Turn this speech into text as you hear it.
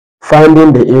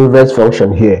Finding the inverse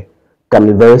function here can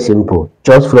be very simple.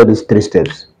 Just follow these 3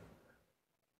 steps.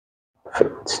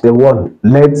 Step 1,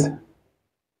 let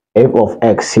f of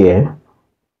x here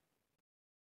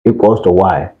equals to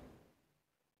y.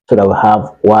 So that we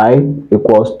have y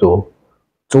equals to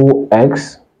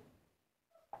 2x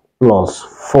plus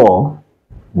 4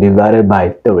 divided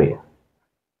by 3.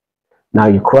 Now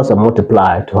you cross and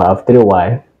multiply to have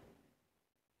 3y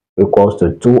equals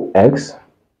to 2x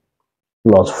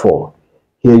plus 4.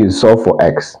 Here you solve for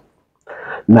x.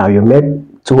 Now you make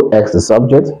 2x the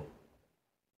subject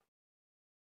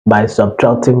by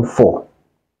subtracting 4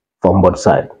 from both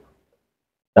sides.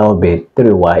 That will be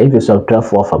 3y. If you subtract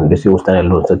 4 from this, you will stand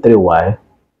alone. So 3y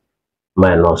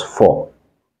minus 4.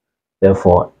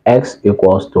 Therefore, x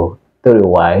equals to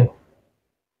 3y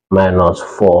minus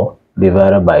 4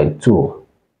 divided by 2.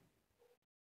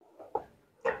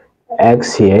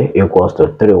 X here equals to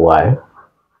 3y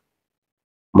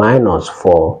minus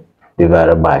 4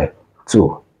 divided by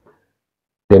 2.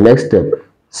 The next step,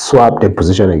 swap the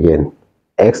position again.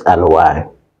 X and y.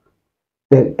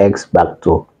 Take x back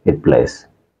to its place.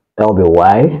 That will be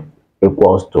y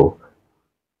equals to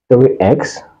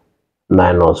 3x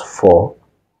minus 4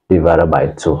 divided by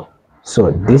 2.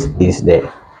 So this is the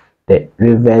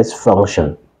reverse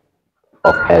function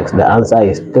of x. The answer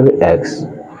is 3x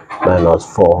minus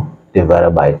 4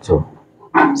 divided by 2.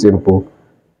 Simple.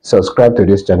 Subscribe to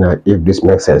this channel if this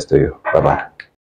makes sense to you. Bye bye.